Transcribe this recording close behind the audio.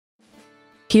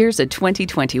Here's a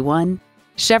 2021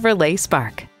 Chevrolet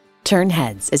Spark. Turn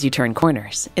heads as you turn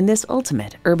corners in this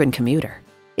ultimate urban commuter.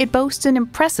 It boasts an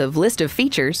impressive list of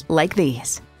features like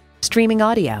these: streaming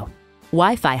audio,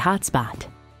 Wi-Fi hotspot,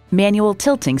 manual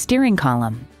tilting steering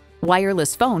column,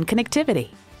 wireless phone connectivity,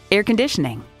 air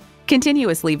conditioning,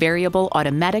 continuously variable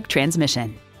automatic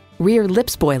transmission, rear lip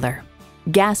spoiler,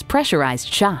 gas pressurized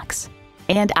shocks,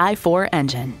 and i4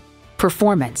 engine.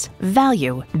 Performance,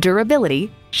 value,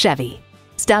 durability, Chevy.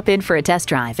 Stop in for a test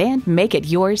drive and make it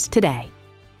yours today.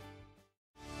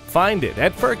 Find it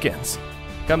at Firkins.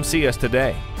 Come see us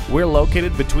today. We're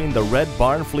located between the Red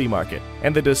Barn Flea Market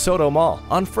and the DeSoto Mall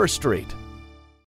on 1st Street.